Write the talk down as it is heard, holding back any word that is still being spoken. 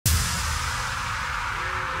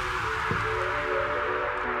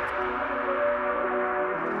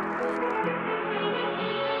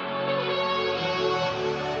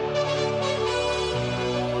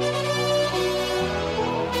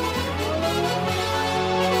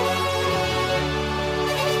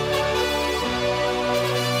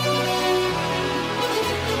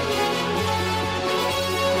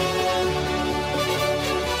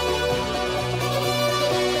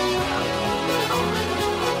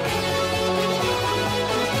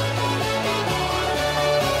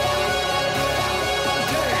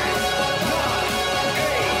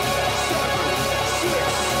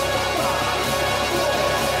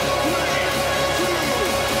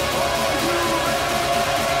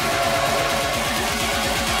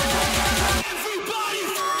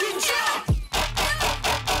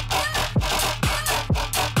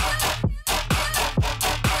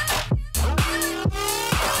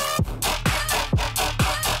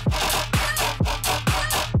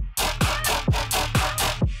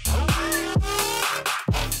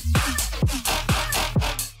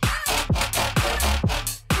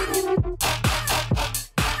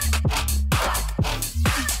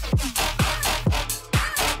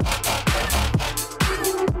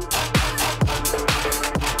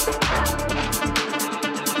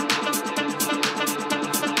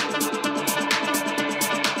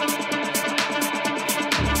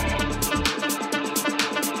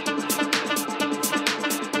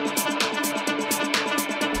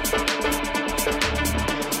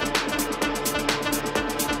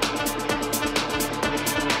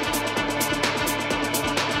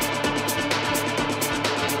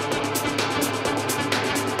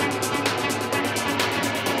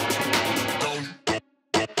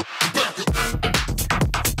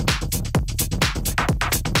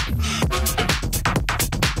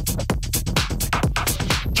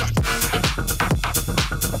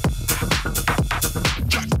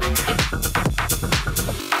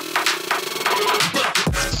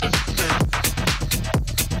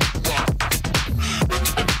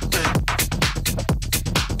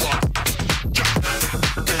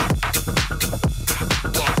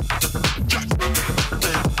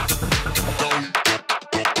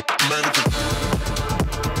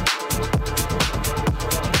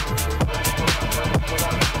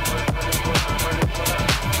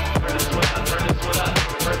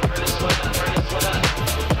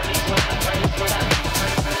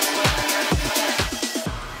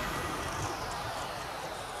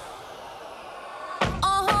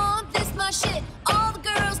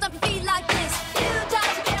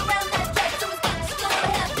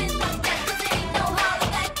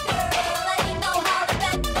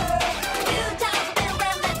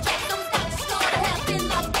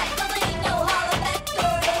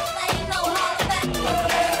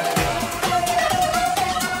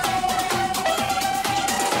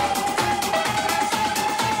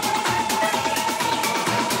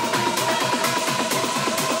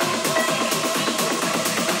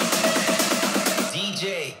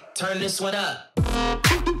this one up.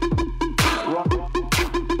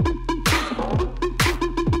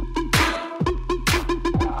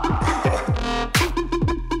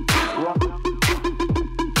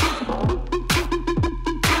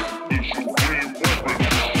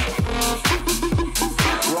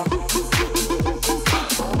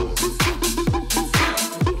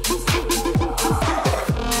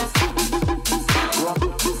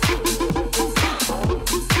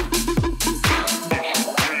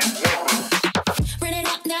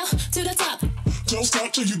 Don't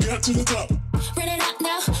stop till you get to the top. Bring it up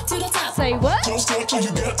now to the top. Say what? Don't stop till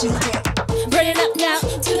you get to the top. Bring it up now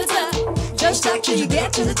to the top. Don't stop till you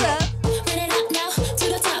get to the top. Bring it up now to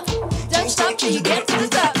the top. Don't stop till you get to the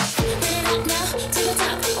top. Bring it up now to the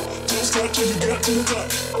top. Don't stop till you get to the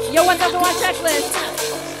top. Yo, 1001 Tracklist.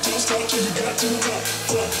 Don't stop till you get to the top.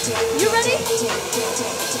 You ready?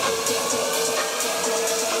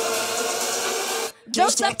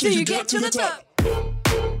 Don't stop till you get to the top.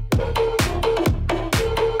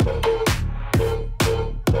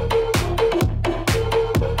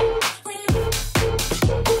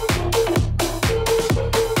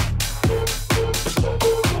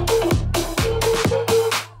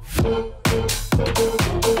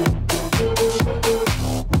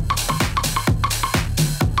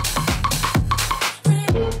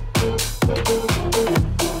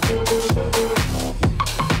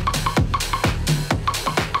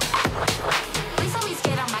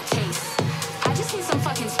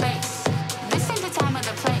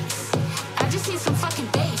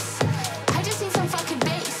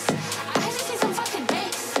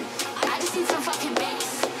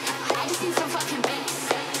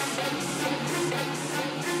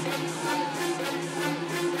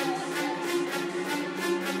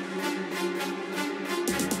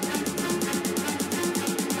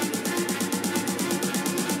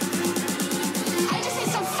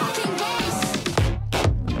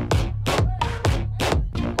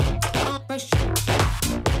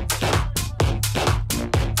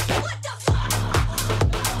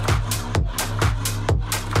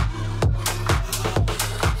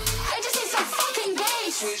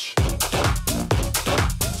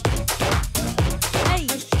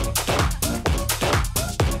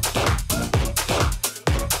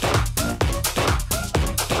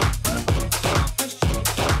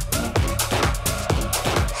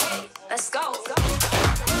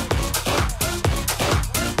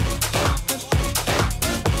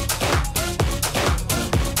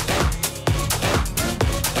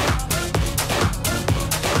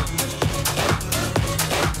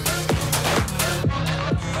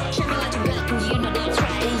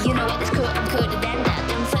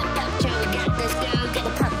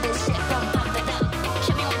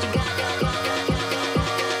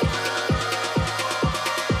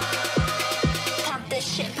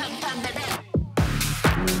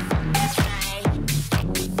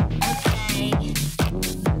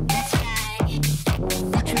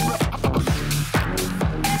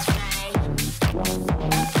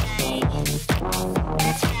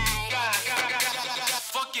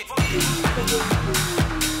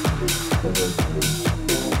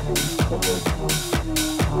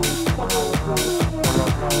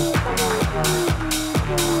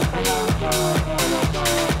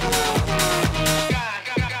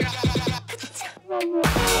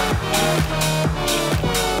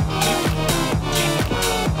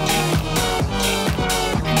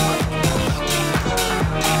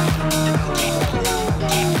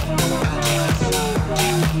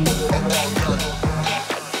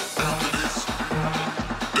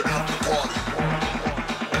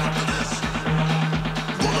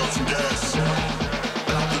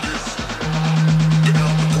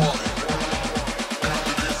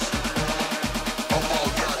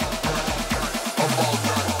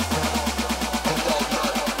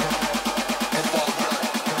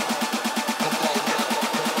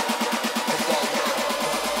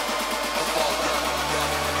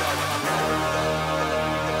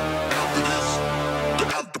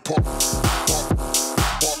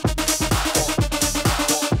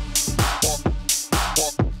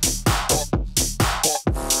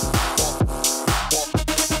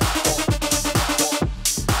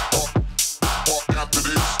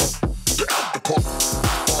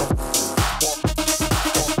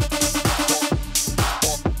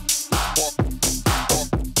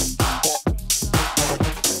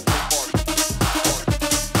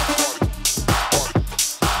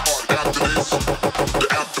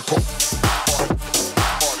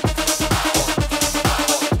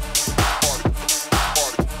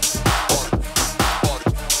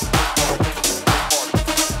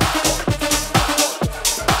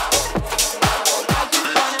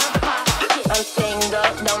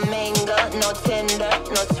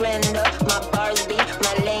 no swindle. My bars be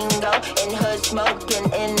my lingo. In hood smoking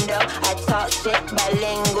Indo. I talk shit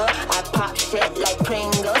bilingual. I pop shit like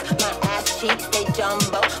Pringles. My ass cheeks they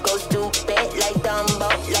jumbo. Go stupid like Dumbo,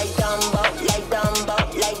 like Dumbo, like Dumbo,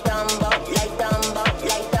 like Dumbo, like Dumbo,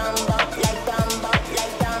 like Dumbo, like Dumbo, like Dumbo,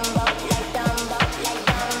 like Dumbo, like Dumbo, like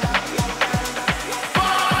Dumbo.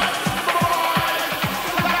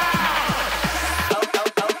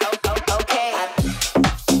 Okay.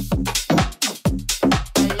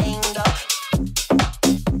 Lingo.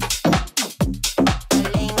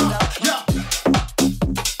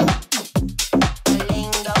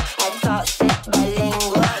 Lingo. I talk shit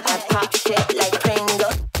bilingual. I pop shit like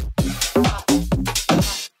Pringles.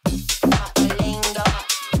 Lingo.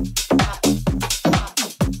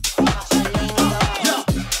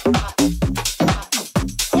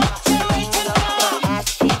 Ass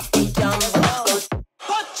cheeks they jumbo.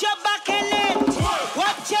 Put your back in it.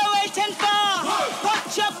 What you waiting for? Put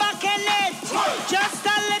your back in it. Just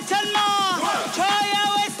a little more. Throw your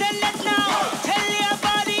waist in it now. Tell your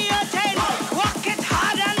body you're ten. Walk it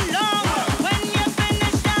hard and long. When you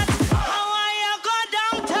finish that, how are you go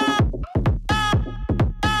downtown?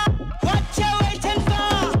 What you waiting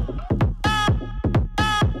for?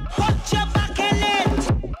 Put your back in it.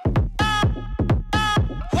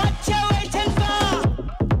 What you waiting for?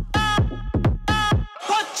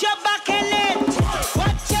 Put your back in it.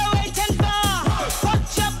 What you waiting for? Put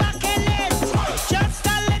your back in it. Just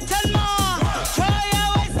a little more. Throw your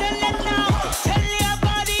waist in it now. Tell your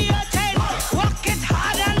body you're ten. Walk it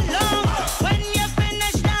hard and long. When you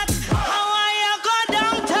finish that, how are you go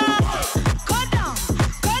downtown? Go down,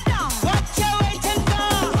 go down. What you waiting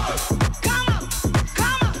for? Come up,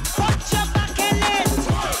 come up. Put your back in it.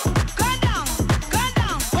 Go down, go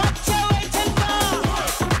down. What you waiting for?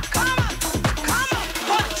 Come up, come up.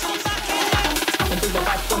 Put your back in it. I can do a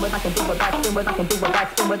backspin, I can do a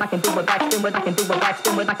backspin, I can do a backspin, I can do a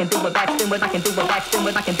backspin, I can do a backspin, I can do a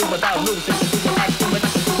backspin, I can do without losing. I can do a backspin, I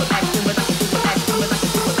can do a backspin, I can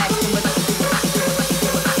do a backspin, I can do a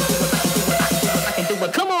backspin, I can do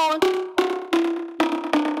it. Come on.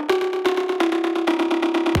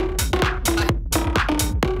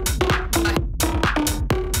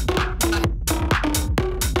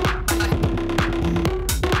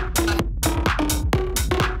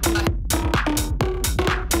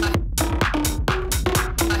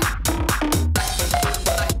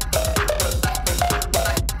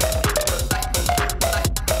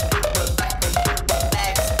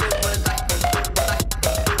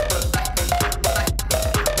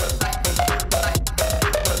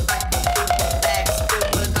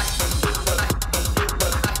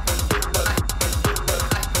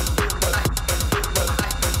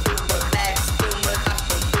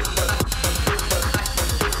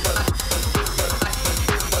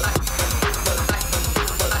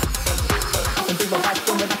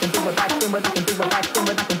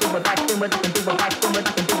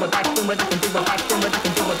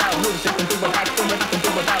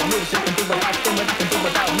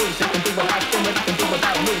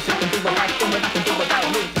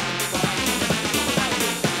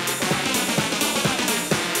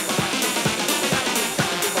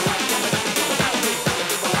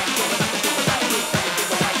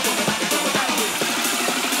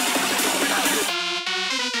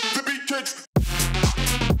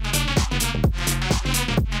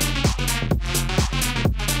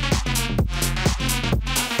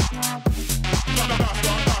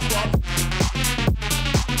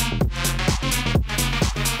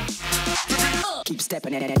 Keep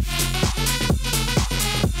stepping in it.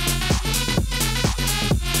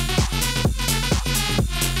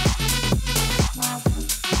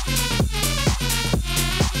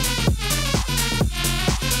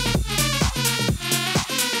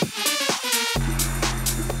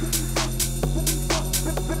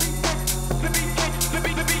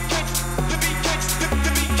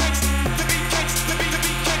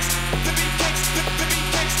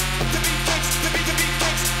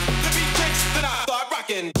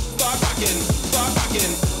 Start rocking.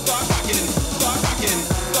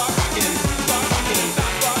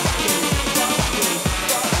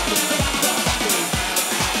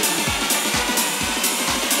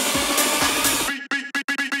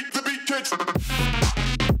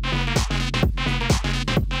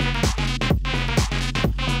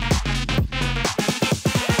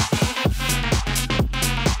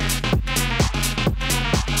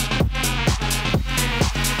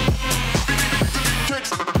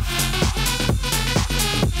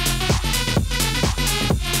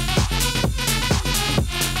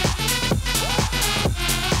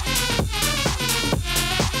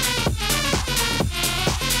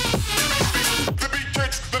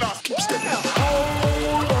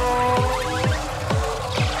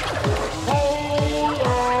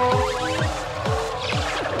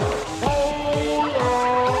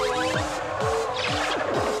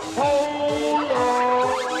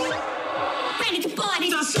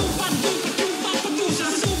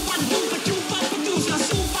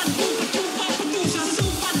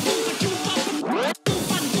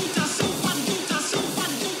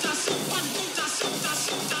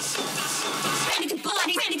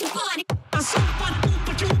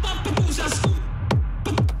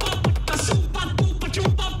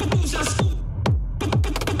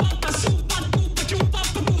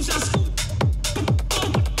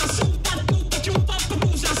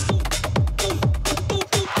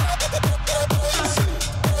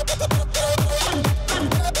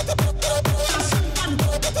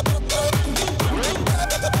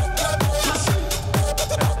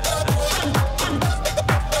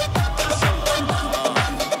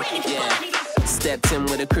 stepped in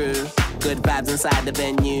with a crew. Good vibes inside the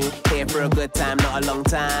venue. Here for a good time, not a long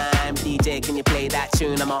time. DJ, can you play that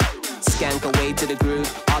tune? I'm on skank away to the groove.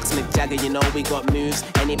 Ask Mick Jagger, you know we got moves.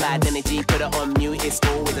 Any bad energy, put it on mute. It's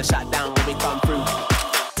always a shutdown when we come through.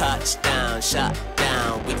 Touchdown, shut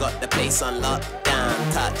down. We got the place on lockdown.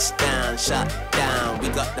 Touchdown, shut down. We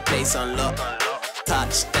got the place on lock.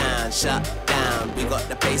 Touchdown, shut down. We got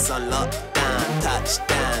the place on lockdown.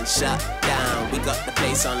 Touchdown, shut down. We got the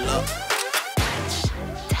place on lock.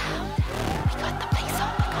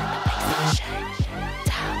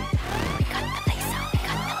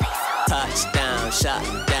 Touchdown, shut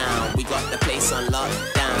down. We got the place on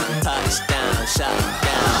lockdown. Touchdown, shut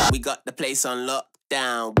down. We got the place on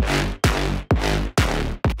lockdown.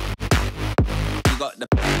 We got the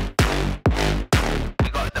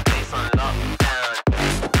place on lockdown.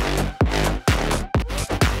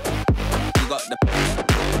 We got the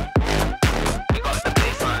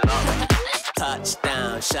place on lock.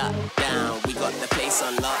 Touchdown, shut down. We got the place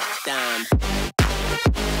on lockdown.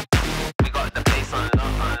 We got the place on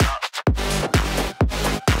lockdown.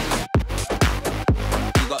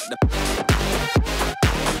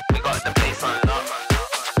 We got the place on lock.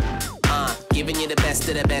 Giving you the best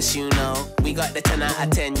of the best, you know. We got the 10 out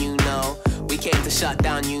of 10, you know. We came to shut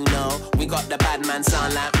down, you know. We got the bad man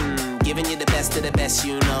sound like, Giving you the best of the best,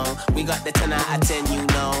 you know. We got the 10 out of 10, you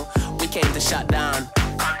know. We came to shut down.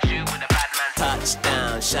 Come shoot with the bad man.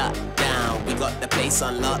 Touchdown, shut down. We got the place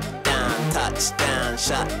on lockdown. Touchdown,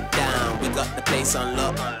 shut down. We got the place on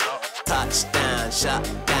lock. Touchdown, shut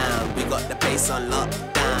down. We got the place on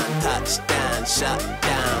lockdown. Touchdown, shut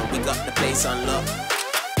down. We got the place on lock.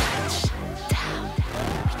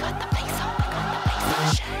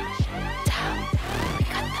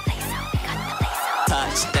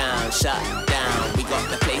 Touchdown, shut down. We got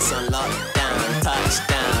the place on lockdown.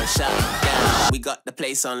 Touchdown, shut down. We got the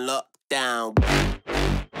place on lockdown.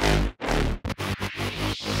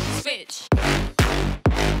 Switch.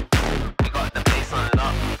 We got the place on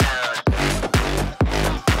lockdown.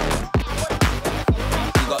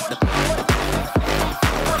 We got the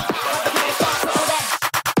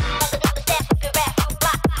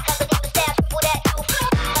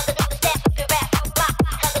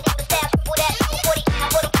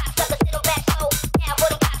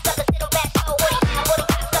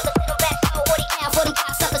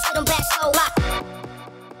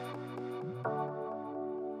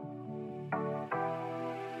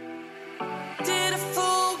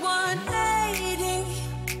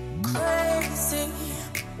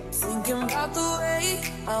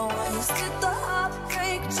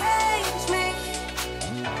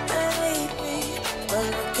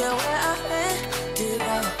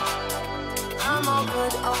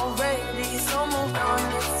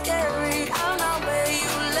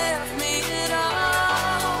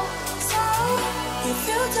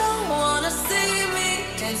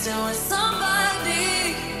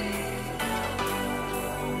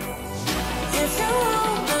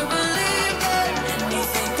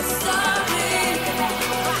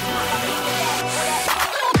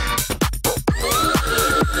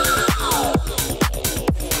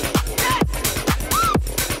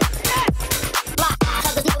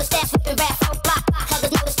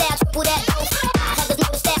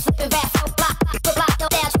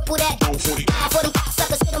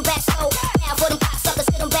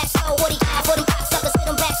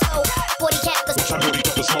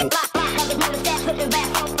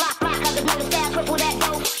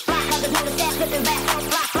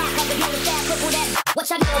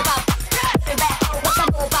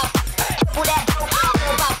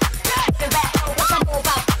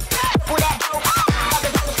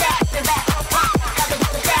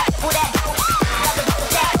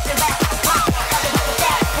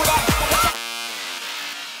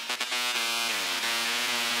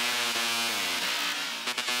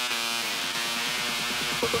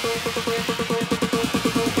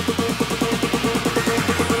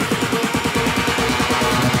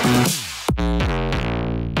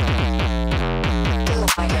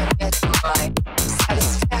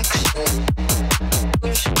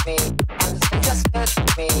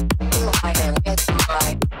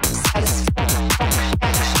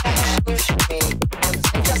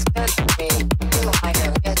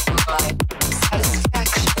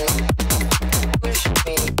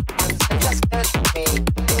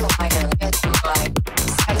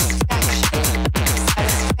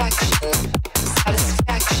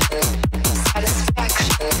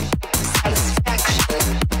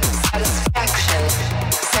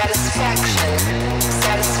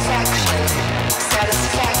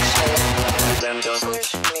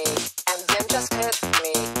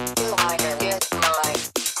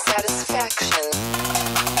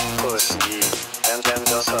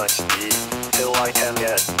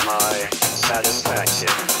satisfaction.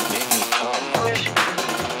 Make me come.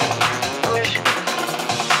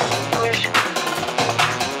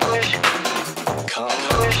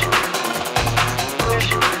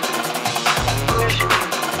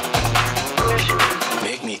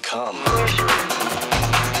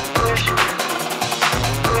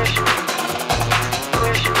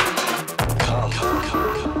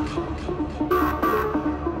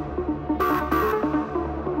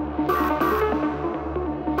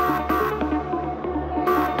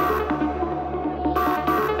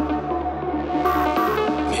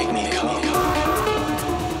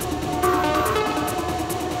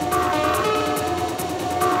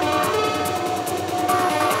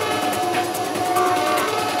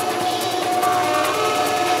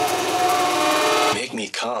 Make me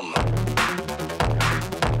come.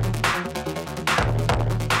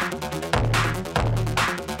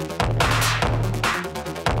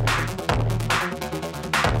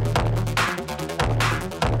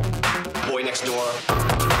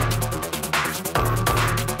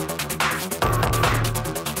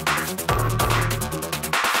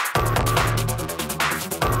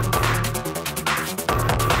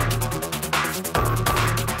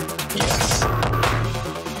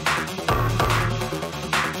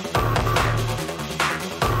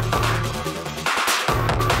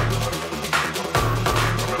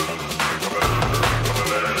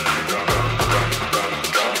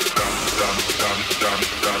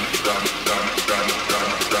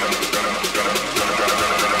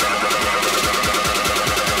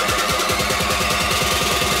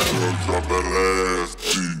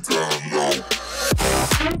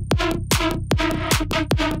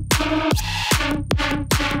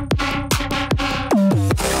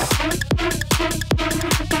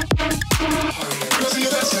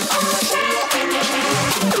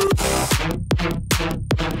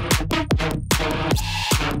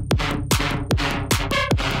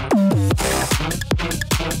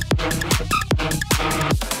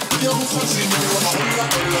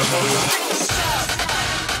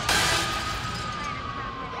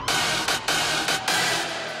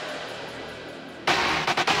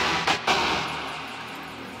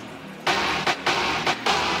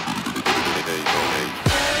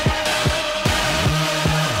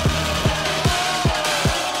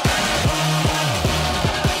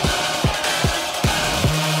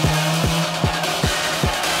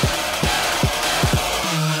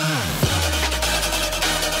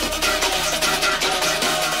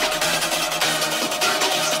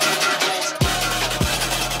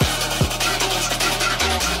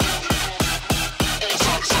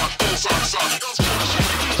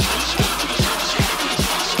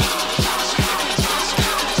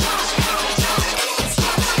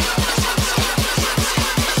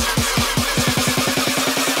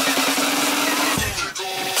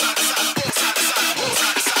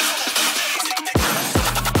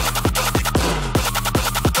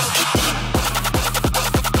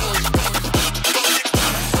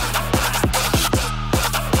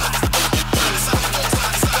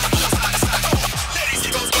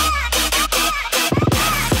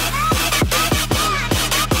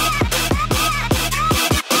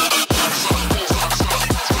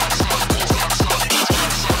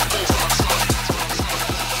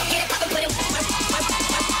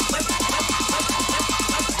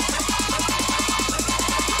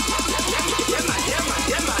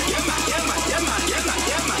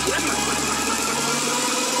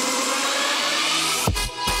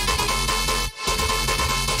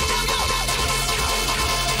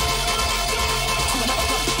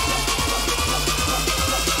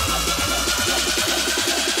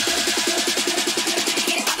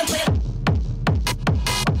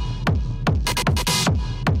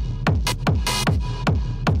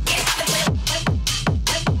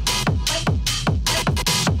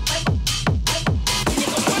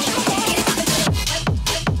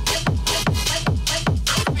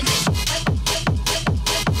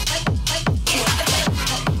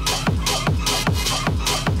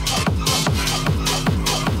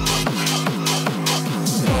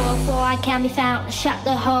 Can be found, shut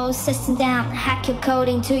the whole system down, hack your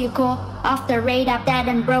coding to your core. Off the radar, dead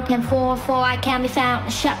and broken. 404, I can be found,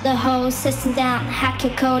 shut the whole system down, hack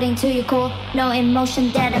your coding to your core. No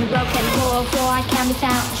emotion, dead and broken. 404, I can be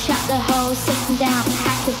found, shut the whole system down,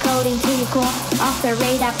 hack your coding to your core. Off the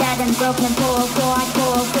radar, dead and broken. 404, I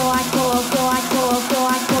 404, I 404, I 404,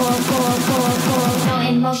 I 404, 404, 404. No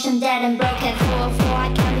emotion, dead and broken. 404, I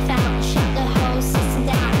can be found, shut the whole system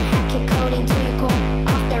down, hack your coding to your core.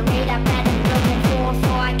 Off the radar, dead and broken.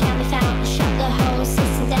 404, I can be found, shut the whole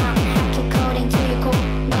system down, hack your coding to your core.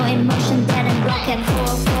 No emotion, dead and broken.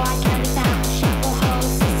 404, I can be found, shut the whole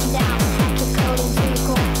system down, hack your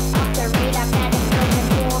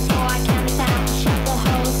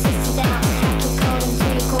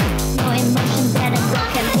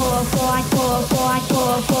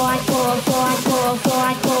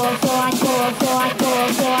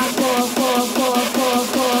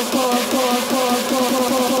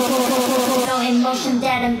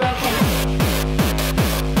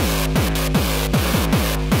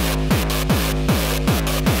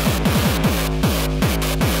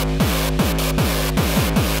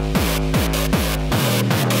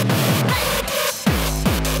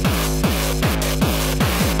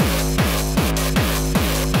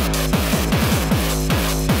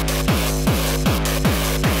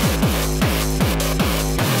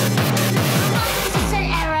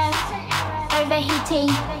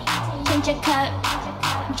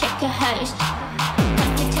your host.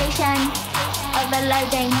 Reputation,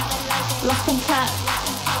 overloading, lost in touch.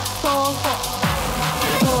 4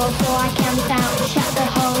 I can be found. Shut the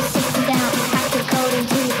whole system down. Hack the code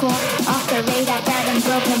into your core. Off the radar, dead and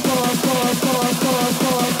broken. 4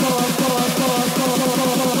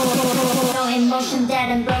 no emotion,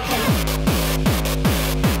 dead and broken.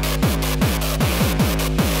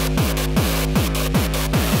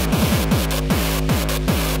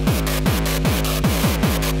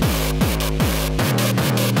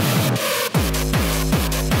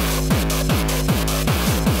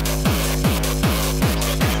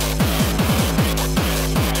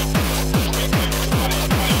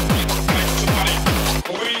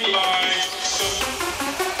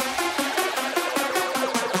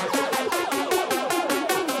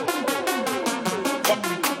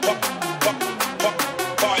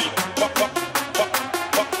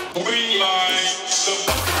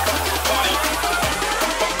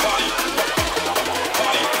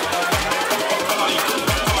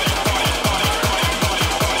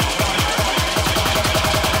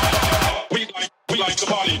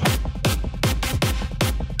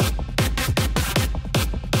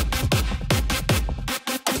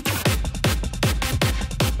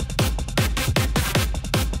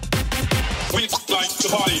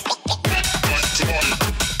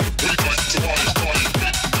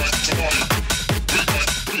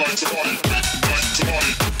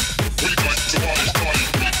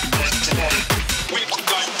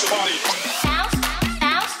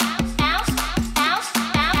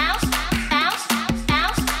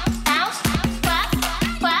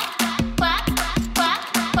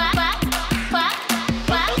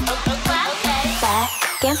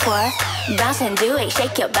 Bounce and do it,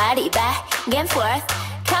 shake your body back and forth.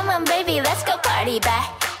 Come on, baby, let's go party back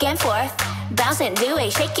and forth. Bounce and do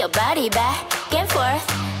it, shake your body back and forth.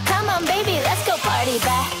 Come on, baby, let's go party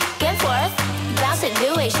back and forth. Bounce and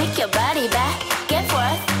do it, shake your body back and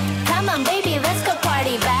forth. Come on, baby, let's go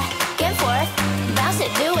party back and forth. Bounce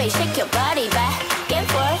and do it, shake your body back and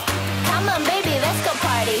forth. Come on, baby, let's go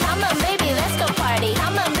party. Come on, baby, let's go party.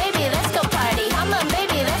 Come on, baby, let's go party. Come on,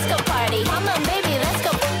 baby, let's go party. Come on, baby, let's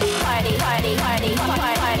go party, party, party, party,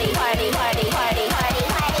 party, party, party, party, party,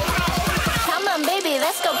 party. Come on, baby,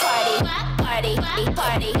 let's go party, party, party,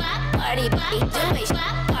 party, party, do it,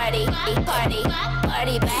 party, party, party, back,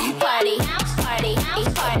 party, party, party,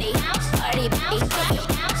 party, party, party, party,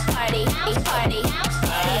 party, party,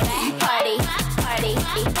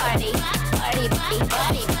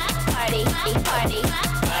 party,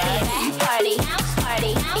 party, party, party,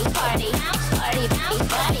 party, party,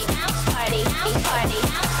 party, party, party, party,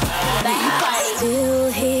 I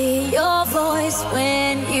still hear your voice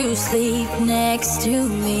when you sleep next to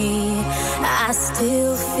me. I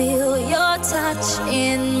still feel your touch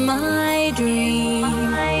in my dream.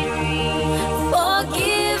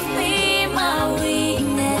 Forgive me my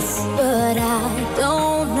weakness, but I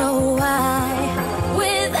don't know why.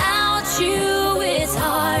 Without you, it's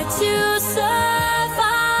hard to survive.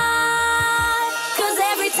 'Cause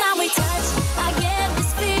every time we touch, I get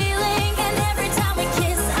this feeling, and every time we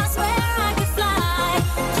kiss, I swear I could fly.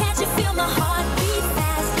 Can't you feel my heart beat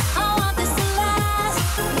fast? I want this to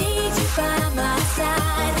last.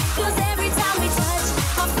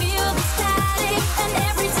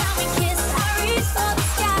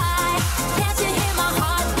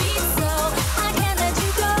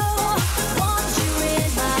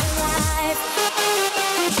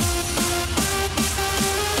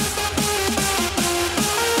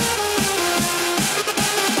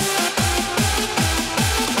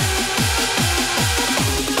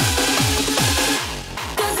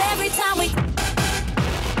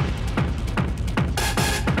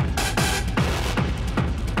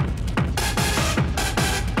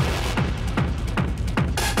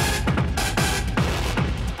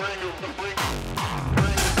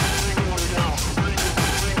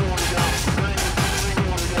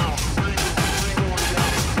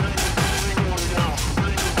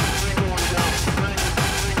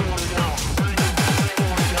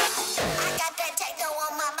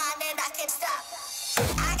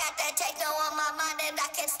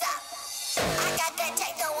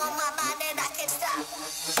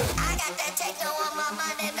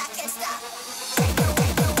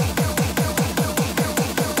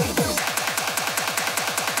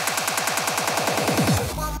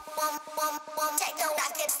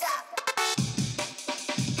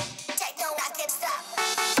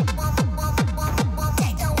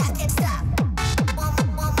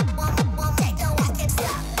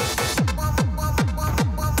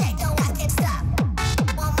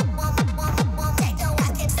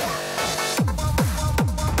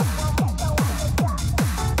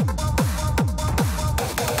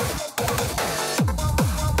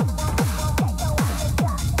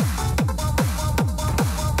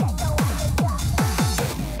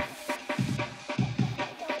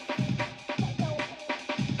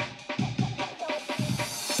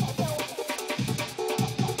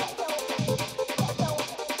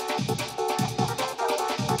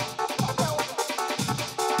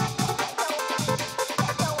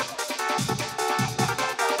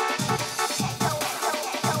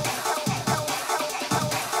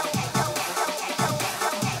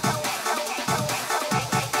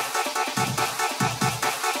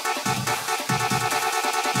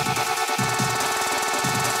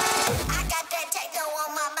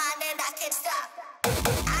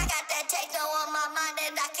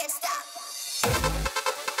 and I can't stop.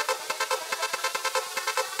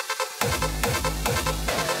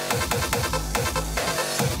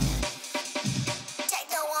 Take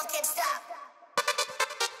no one can stop.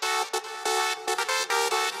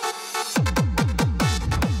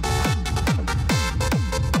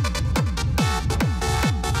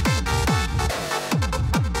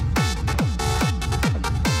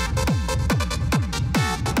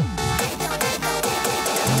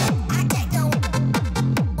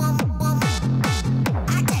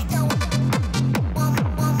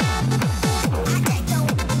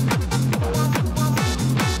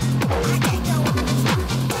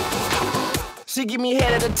 She give me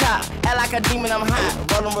head at the top, act like a demon, I'm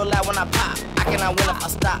hot. Roll and roll out when I pop. I cannot win if I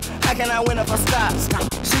stop. I cannot win if I stop.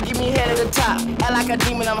 She give me head at the top, act like a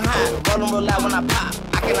demon, I'm hot. Roll and roll out when I pop.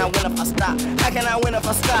 I cannot win if I stop. I cannot win if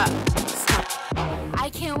I stop. I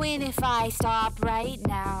can't win if I stop right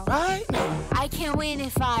now. Right now. I can't win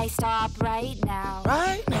if I stop right now.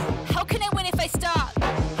 Right now. How can I win if I stop?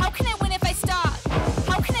 How can I win if I stop?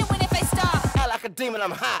 How can I win if I stop? Act like a demon,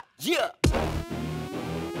 I'm hot. Yeah.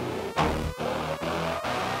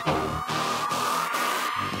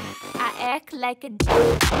 I act like a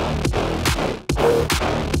demon.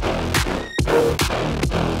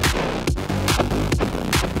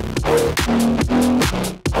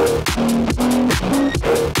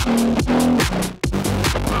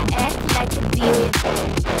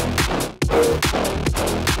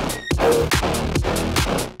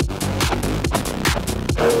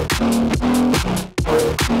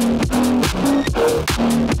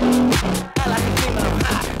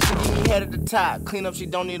 Head at the top, clean up, she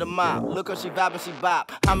don't need a mop. Look up, she vibing, she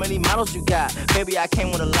bop. How many models you got? Baby, I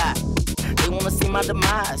came with a lot. They wanna see my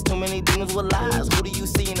demise. Too many demons with lies. Who do you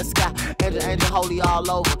see in the sky? Angel, angel, holy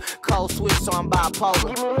all over. Cold switch, so I'm bipolar.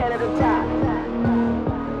 Give me head at the top.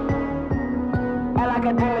 Act like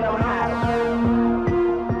a demon, I'm hot.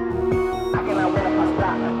 I cannot win if I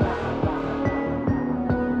stop.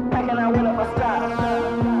 I cannot win if I stop.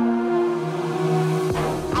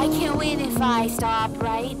 I can't win if I stop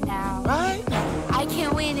right now. Right now. I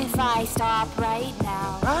can't win if I stop right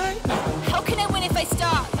now. Right now. How can I win if I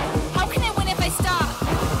stop? How can I win if I stop?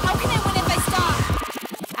 How can I win if I stop?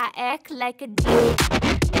 I act like a demon.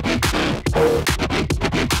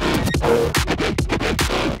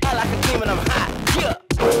 Act like a demon, I'm hot. Yeah.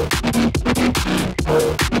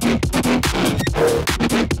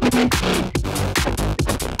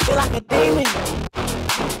 Feel like a demon.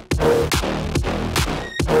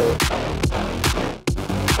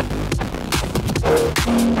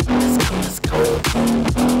 Let's go.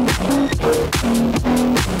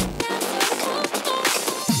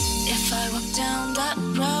 If I walk down that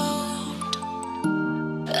road,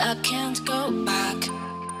 I can't go back.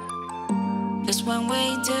 There's one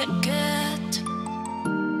way to get.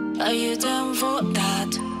 Are you down for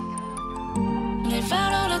that? Live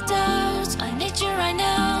out all the doubts, I need you right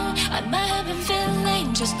now. I might have been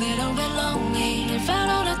feeling just a little bit lonely. Live out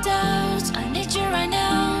all the doubts, I need you right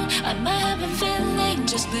now. I might have been feeling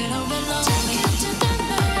just a little bit lonely. Take it to the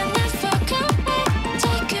moon and never come back.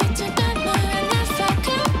 Take it to the moon and never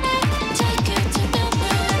come back. Take it to the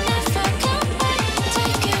moon and never come back.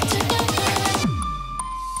 Take it to the moon.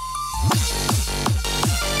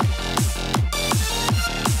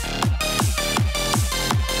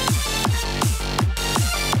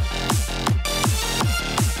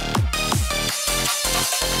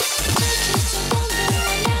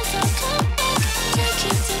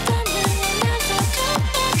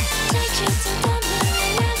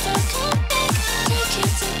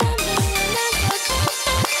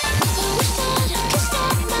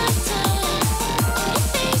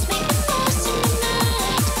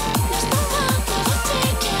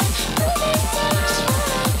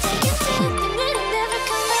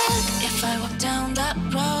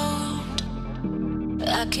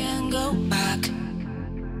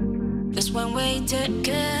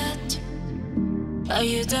 Are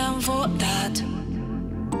you down for that?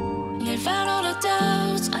 Live out all the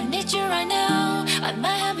doubts, I need you right now. I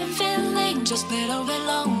might have been feeling just a little bit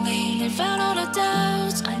lonely. Live out all the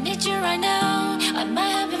doubts, I need you right now. I might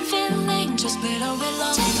have been feeling just a little bit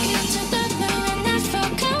lonely. Take it to the moon and never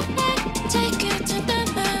come back. Take it to the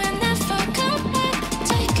moon and never come back.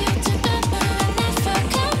 Take it to the moon and never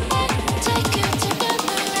come back. Take it to the moon. Take it to the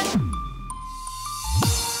moon.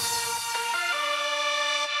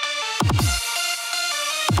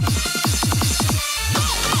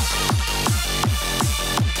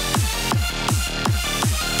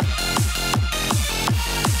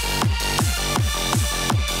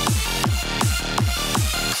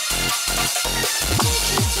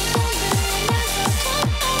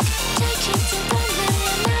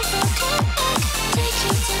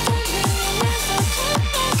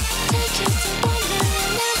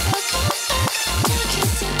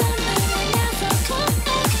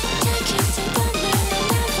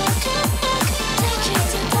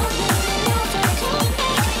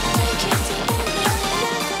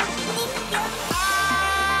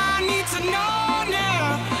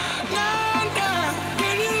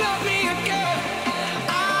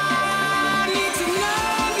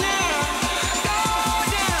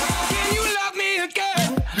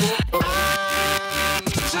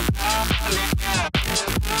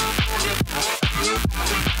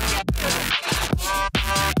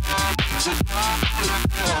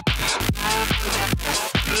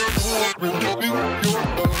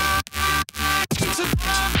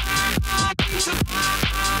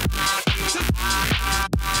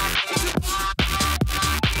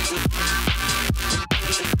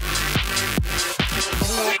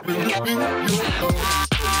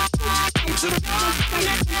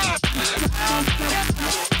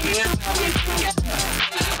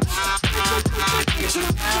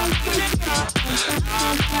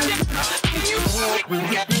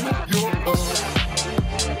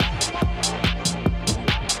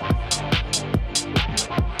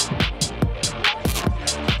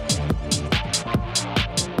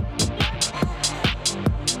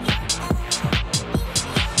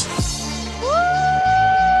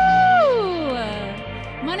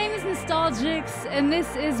 My name is Nostalgix, and this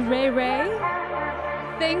is RayRay.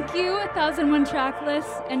 Thank you, 1001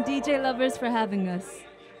 Tracklists and DJ lovers for having us.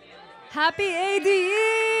 Happy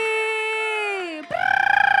ADE!